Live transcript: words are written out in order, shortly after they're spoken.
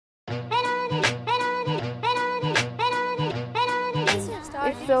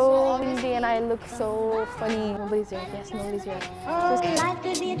so windy and I look so funny. Nobody's here. Yes, nobody's here. I'll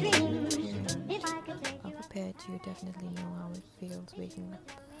prepare to definitely know how it feels waking up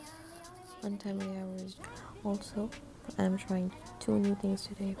untimely hours. Also, I'm trying 2 new things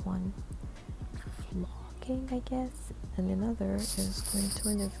today. One, vlogging, I guess, and another is going to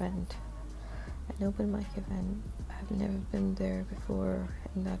an event, an open mic event. I've never been there before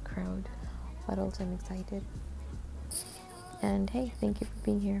in that crowd, but also I'm excited. And hey, thank you for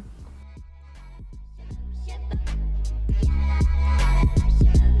being here.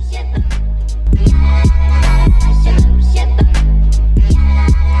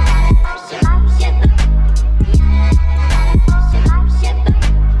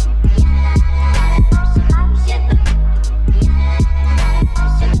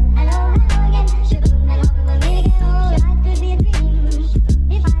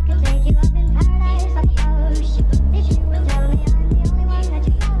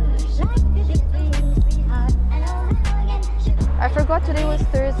 Today was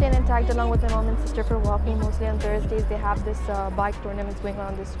Thursday and I tagged along with my mom and sister for walking. Mostly on Thursdays they have this bike tournaments going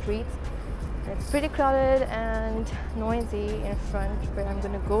on the streets. It's pretty crowded and noisy in front, but I'm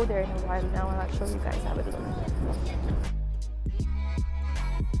going to go there in a while now and I'll show you guys how it looks.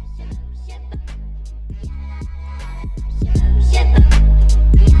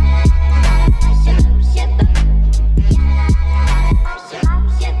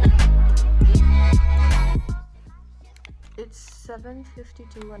 It's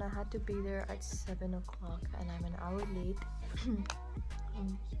 7:52 and I had to be there at 7 o'clock and I'm an hour late.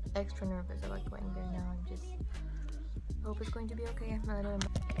 I'm extra nervous about going there now. I'm just hope it's going to be okay. I don't know,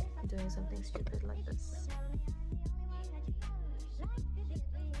 doing something stupid like this.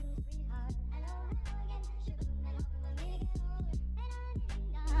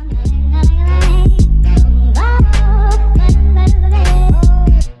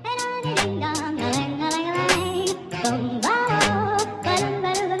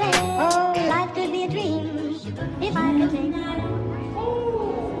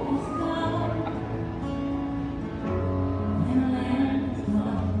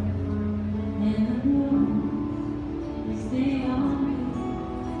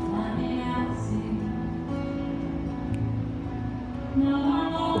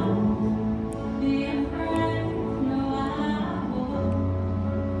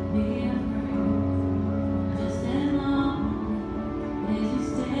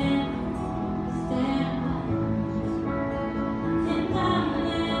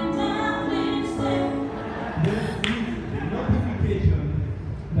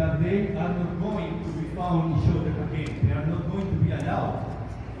 They are not going to be found in Jeddah again. They are not going to be allowed.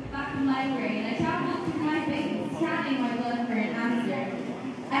 Back in the library, and I traveled to my base, scanning my blood for an answer.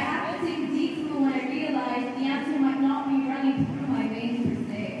 I had to take a deep swim when I realized the answer might not be running through my veins per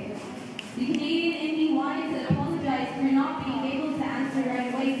se. The Canadian in me wanted to apologize for not being able to answer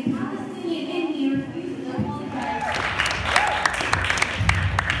right away. The Palestinian in me refused to apologize.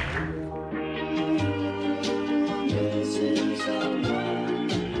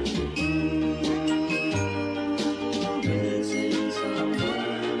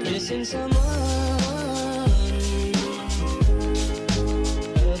 Missing someone,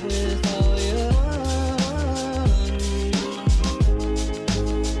 love with all your heart.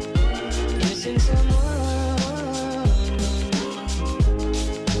 Missing someone,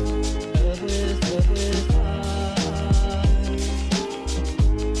 love with heart.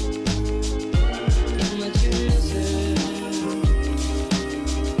 How much you miss her,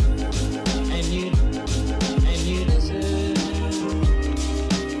 and you listen.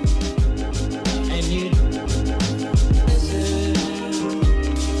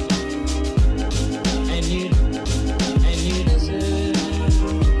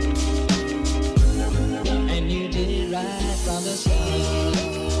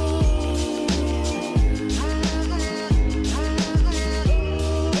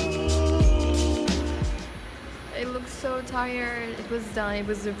 I look so tired. It was done. It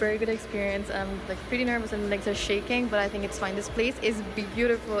was a very good experience. I'm like pretty nervous and legs are shaking, but I think it's fine. This place is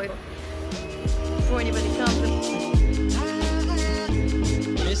beautiful. Before anybody comes.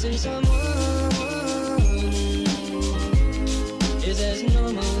 Missing someone is as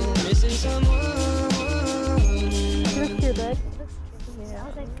normal. Missing someone. You look too good. Yeah.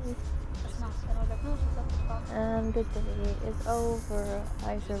 And the day is over.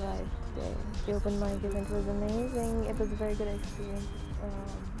 I survived today. The open mic event was amazing. It was a very good experience.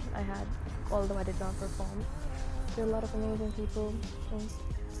 I had, although I did not perform, there were a lot of amazing people.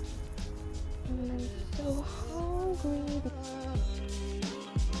 And I'm so hungry.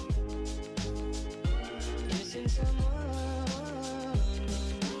 Missing someone.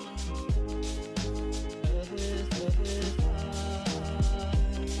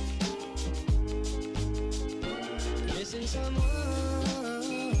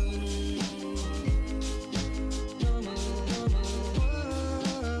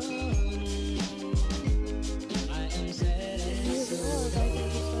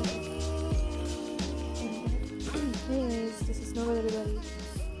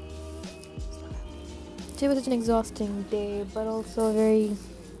 Today was such an exhausting day, but also a very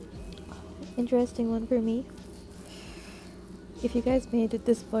interesting one for me. If you guys made it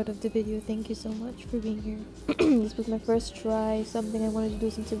this part of the video, thank you so much for being here. This was my first try, something I wanted to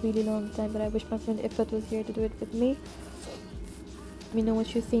do since a really long time, but I wish my friend Ifat was here to do it with me. Let me know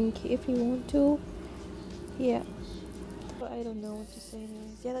what you think if you want to. Yeah. But I don't know what to say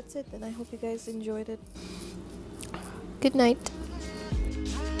anyways. Yeah, that's it, and I hope you guys enjoyed it. Good night.